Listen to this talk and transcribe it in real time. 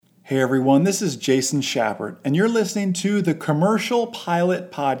Hey everyone, this is Jason Shepard, and you're listening to the Commercial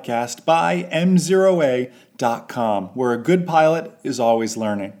Pilot Podcast by M0A.com, where a good pilot is always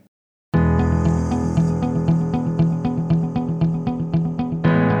learning.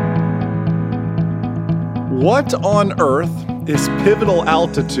 What on earth is pivotal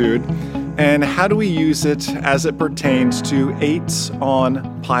altitude, and how do we use it as it pertains to eights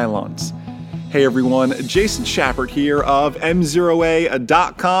on pylons? Hey everyone, Jason Shepard here of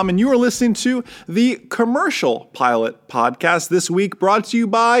M0A.com, and you are listening to the Commercial Pilot Podcast this week, brought to you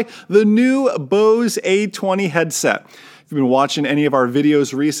by the new Bose A20 headset. If you've been watching any of our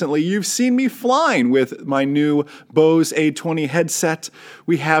videos recently, you've seen me flying with my new Bose A20 headset.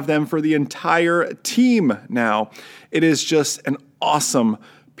 We have them for the entire team now. It is just an awesome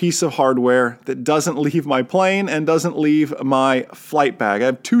piece of hardware that doesn't leave my plane and doesn't leave my flight bag. I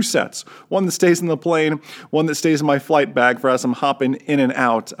have two sets, one that stays in the plane, one that stays in my flight bag for as I'm hopping in and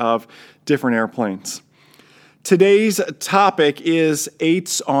out of different airplanes. Today's topic is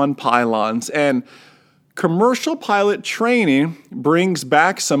eights on pylons, and commercial pilot training brings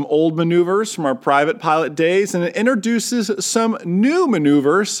back some old maneuvers from our private pilot days, and it introduces some new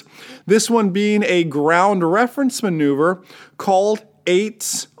maneuvers, this one being a ground reference maneuver called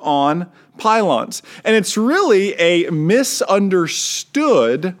eights on pylons. And it's really a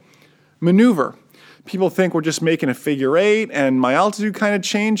misunderstood maneuver. People think we're just making a figure eight and my altitude kind of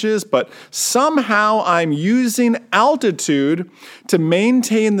changes, but somehow I'm using altitude to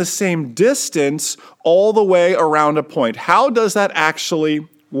maintain the same distance all the way around a point. How does that actually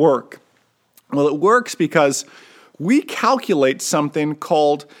work? Well, it works because we calculate something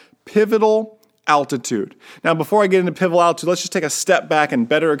called pivotal altitude. Now, before I get into pivotal altitude, let's just take a step back and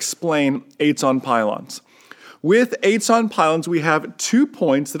better explain eights on pylons. With eights on pylons, we have 2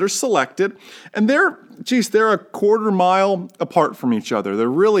 points that are selected, and they're a quarter mile apart from each other. They're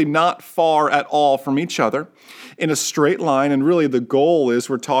really not far at all from each other in a straight line, and really the goal is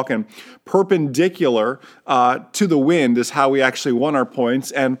we're talking perpendicular to the wind is how we actually want our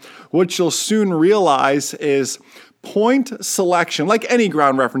points. And what you'll soon realize is point selection, like any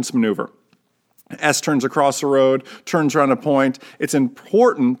ground reference maneuver. S turns across the road, turns around a point. It's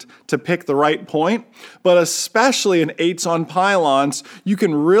important to pick the right point, but especially in eights on pylons, you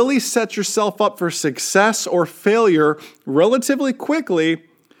can really set yourself up for success or failure relatively quickly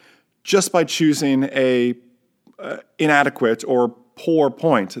just by choosing a inadequate or poor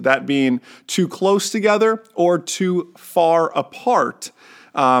point, that being too close together or too far apart.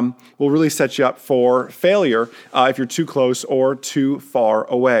 Will really set you up for failure if you're too close or too far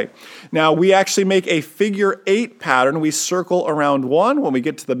away. Now, we actually make a figure eight pattern. We circle around one. When we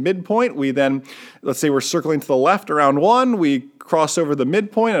get to the midpoint, we then, let's say we're circling to the left around one, we cross over the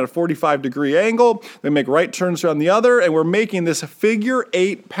midpoint at a 45-degree angle, then make right turns around the other, and we're making this figure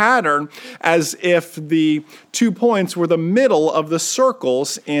eight pattern as if the 2 points were the middle of the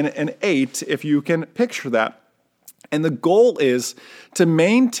circles in an eight, if you can picture that. And the goal is to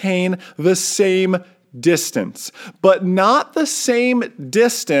maintain the same distance, but not the same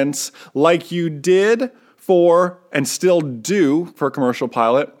distance like you did for, and still do for a commercial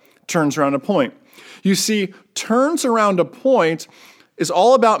pilot, turns around a point. You see, turns around a point is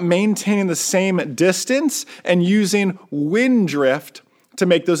all about maintaining the same distance and using wind drift to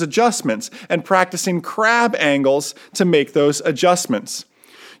make those adjustments and practicing crab angles to make those adjustments.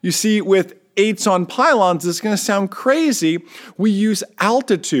 You see, with eights on pylons, this is going to sound crazy. We use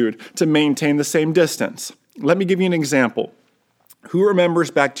altitude to maintain the same distance. Let me give you an example. Who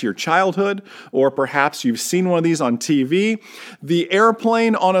remembers back to your childhood, or perhaps you've seen one of these on TV, the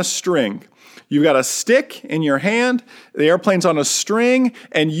airplane on a string. You've got a stick in your hand, the airplane's on a string,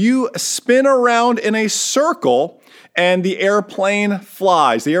 and you spin around in a circle, and the airplane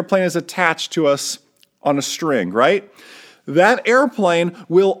flies. The airplane is attached to us on a string, right? That airplane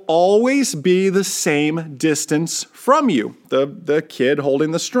will always be the same distance from you, the kid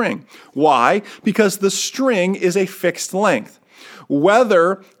holding the string. Why? Because the string is a fixed length.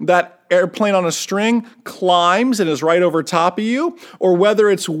 Whether that airplane on a string climbs and is right over top of you, or whether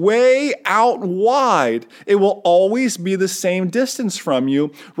it's way out wide, it will always be the same distance from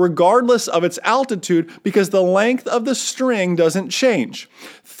you, regardless of its altitude, because the length of the string doesn't change.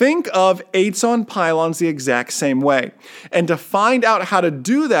 Think of eights on pylons the exact same way. And to find out how to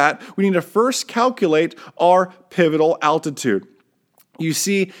do that, we need to first calculate our pivotal altitude. You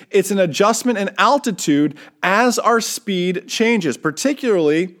see, it's an adjustment in altitude as our speed changes,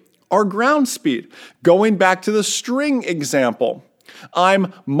 particularly our ground speed. Going back to the string example,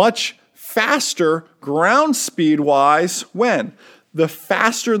 I'm much faster ground speed-wise when? The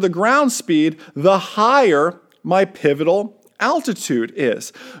faster the ground speed, the higher my pivotal altitude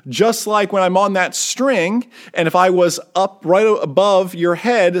is. Just like when I'm on that string, and if I was up right above your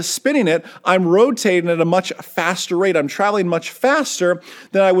head spinning it, I'm rotating at a much faster rate. I'm traveling much faster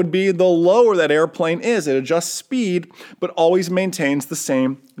than I would be the lower that airplane is. It adjusts speed, but always maintains the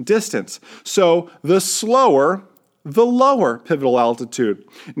same distance. So the slower, the lower pivotal altitude.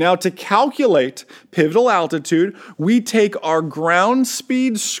 Now, to calculate pivotal altitude, we take our ground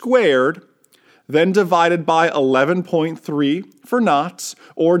speed squared, then divided by 11.3 for knots,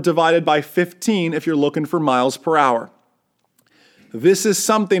 or divided by 15 if you're looking for miles per hour. This is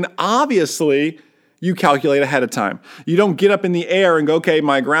something, obviously, you calculate ahead of time. You don't get up in the air and go, okay,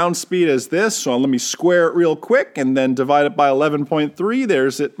 my ground speed is this, so let me square it real quick, and then divide it by 11.3.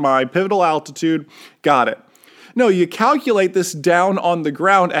 There's it, my pivotal altitude. Got it. No, you calculate this down on the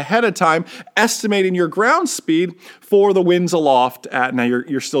ground ahead of time, estimating your ground speed for the winds aloft at, now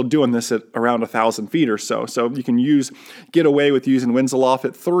you're still doing this at around 1,000 feet or so. So you can get away with using winds aloft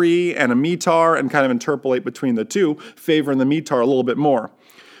at 3 and a METAR and kind of interpolate between the two, favoring the METAR a little bit more.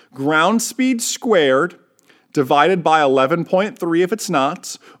 Ground speed squared divided by 11.3 if it's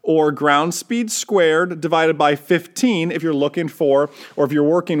knots, or ground speed squared divided by 15 if you're looking for, or if you're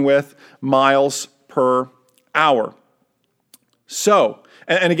working with miles per hour. So,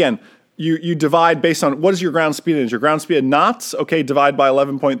 and again, you divide based on what is your ground speed? Is your ground speed in knots? Okay, divide by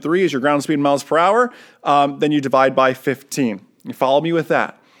 11.3 is your ground speed in miles per hour. Then you divide by 15. You follow me with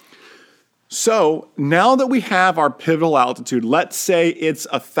that? So now that we have our pivotal altitude, let's say it's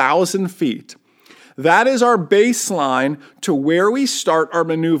 1,000 feet. That is our baseline to where we start our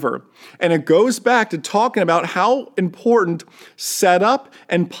maneuver. And it goes back to talking about how important setup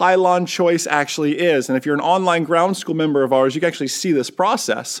and pylon choice actually is. And if you're an online ground school member of ours, you can actually see this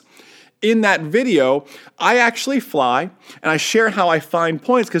process. In that video, I actually fly and I share how I find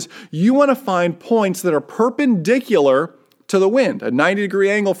points, because you want to find points that are perpendicular to the wind, a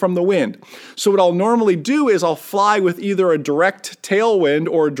 90-degree angle from the wind. So what I'll normally do is I'll fly with either a direct tailwind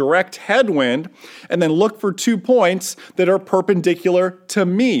or a direct headwind, and then look for 2 points that are perpendicular to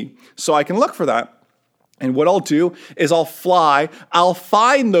me. So I can look for that. And what I'll do is I'll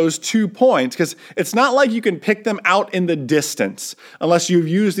find those 2 points, because it's not like you can pick them out in the distance unless you've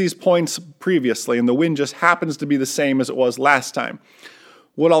used these points previously and the wind just happens to be the same as it was last time.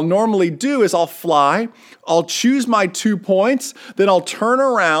 What I'll normally do is I'll fly, I'll choose my 2 points, then I'll turn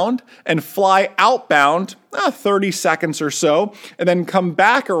around and fly outbound 30 seconds or so, and then come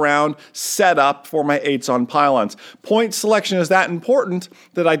back around, set up for my 8s on pylons. Point selection is that important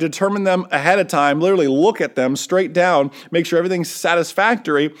that I determine them ahead of time, literally look at them straight down, make sure everything's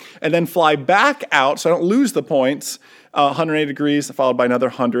satisfactory, and then fly back out so I don't lose the points. 180 degrees followed by another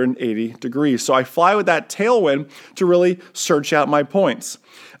 180 degrees. So I fly with that tailwind to really search out my points.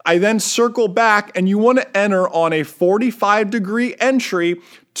 I then circle back, and you want to enter on a 45-degree entry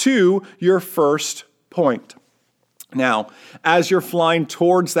to your first point. Now, as you're flying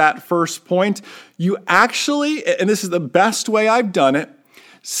towards that first point, you actually, and this is the best way I've done it,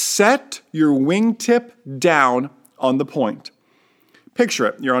 set your wingtip down on the point. Picture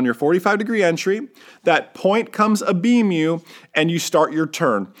it. You're on your 45-degree entry. That point comes abeam you, and you start your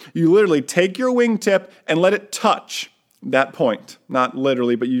turn. You literally take your wingtip and let it touch that point. Not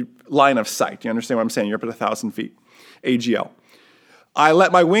literally, but you line of sight. You understand what I'm saying? You're up at 1,000 feet. AGL. I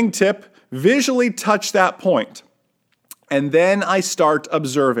let my wingtip visually touch that point, and then I start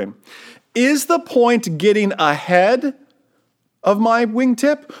observing. Is the point getting ahead of my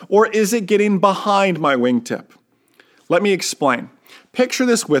wingtip, or is it getting behind my wingtip? Let me explain. Picture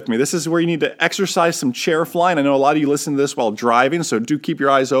this with me. This is where you need to exercise some chair flying. I know a lot of you listen to this while driving, so do keep your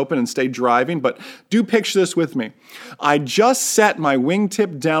eyes open and stay driving, but do picture this with me. I just set my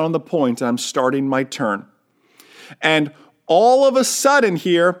wingtip down on the point, and I'm starting my turn. And all of a sudden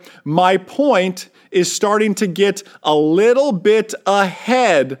here, my point is starting to get a little bit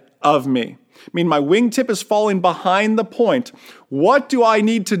ahead of me. I mean, my wingtip is falling behind the point. What do I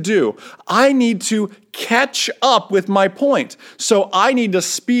need to do? I need to catch up with my point. So I need to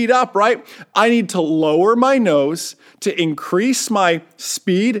speed up, right? I need to lower my nose to increase my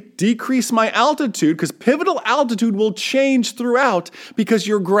speed, decrease my altitude, because pivotal altitude will change throughout because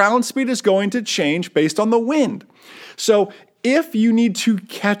your ground speed is going to change based on the wind. So if you need to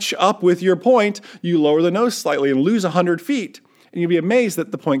catch up with your point, you lower the nose slightly and lose 100 feet. And you'll be amazed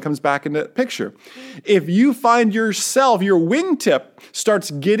that the point comes back into the picture. If you find yourself, your wingtip starts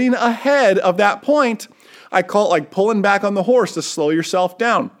getting ahead of that point, I call it like pulling back on the horse to slow yourself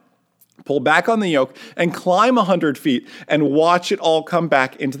down. Pull back on the yoke and climb 100 feet and watch it all come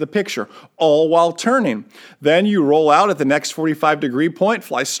back into the picture, all while turning. Then you roll out at the next 45-degree point,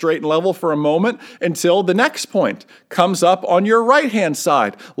 fly straight and level for a moment until the next point comes up on your right-hand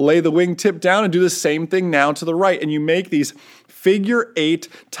side. Lay the wingtip down and do the same thing now to the right. And you make these figure 8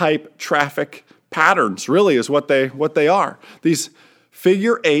 type traffic patterns, really is what they are. These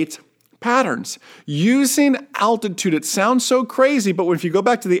figure 8 patterns. Using altitude, it sounds so crazy, but if you go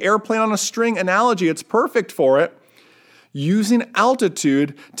back to the airplane on a string analogy, it's perfect for it. Using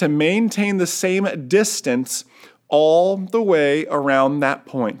altitude to maintain the same distance all the way around that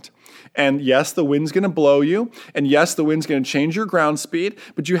point. And yes, the wind's going to blow you, and yes, the wind's going to change your ground speed,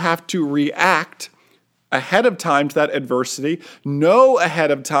 but you have to react ahead of time to that adversity, know ahead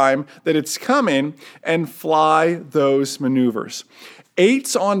of time that it's coming, and fly those maneuvers.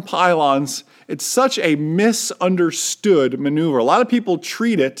 8s on pylons, it's such a misunderstood maneuver. A lot of people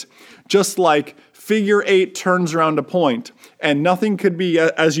treat it just like figure 8 turns around a point, and nothing could be,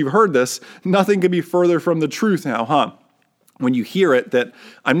 as you've heard this, nothing could be further from the truth now, huh? When you hear it, that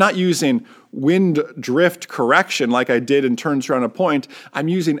I'm not using wind drift correction like I did in turns around a point, I'm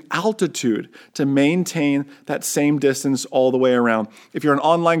using altitude to maintain that same distance all the way around. If you're an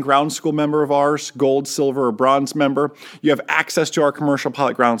online ground school member of ours, gold, silver, or bronze member, you have access to our commercial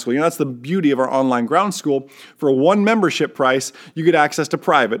pilot ground school. That's the beauty of our online ground school. For one membership price, you get access to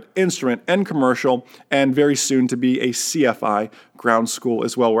private, instrument, and commercial, and very soon to be a CFI ground school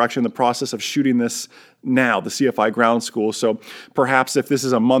as well. We're actually in the process of shooting this now, the CFI ground school. So perhaps if this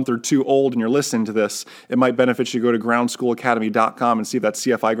is a month or two old and you're listening to this, it might benefit you to go to groundschoolacademy.com and see if that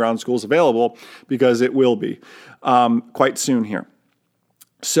CFI ground school is available, because it will be quite soon here.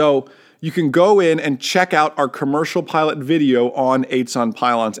 So you can go in and check out our commercial pilot video on 8s on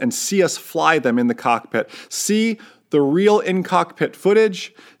pylons and see us fly them in the cockpit. See the real in-cockpit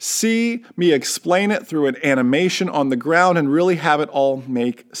footage, see me explain it through an animation on the ground, and really have it all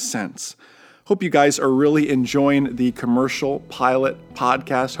make sense. Hope you guys are really enjoying the Commercial Pilot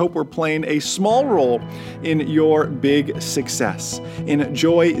Podcast. Hope we're playing a small role in your big success.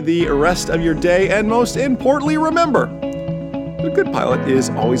 Enjoy the rest of your day, and most importantly, remember, the good pilot is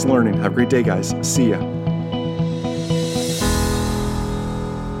always learning. Have a great day, guys. See ya.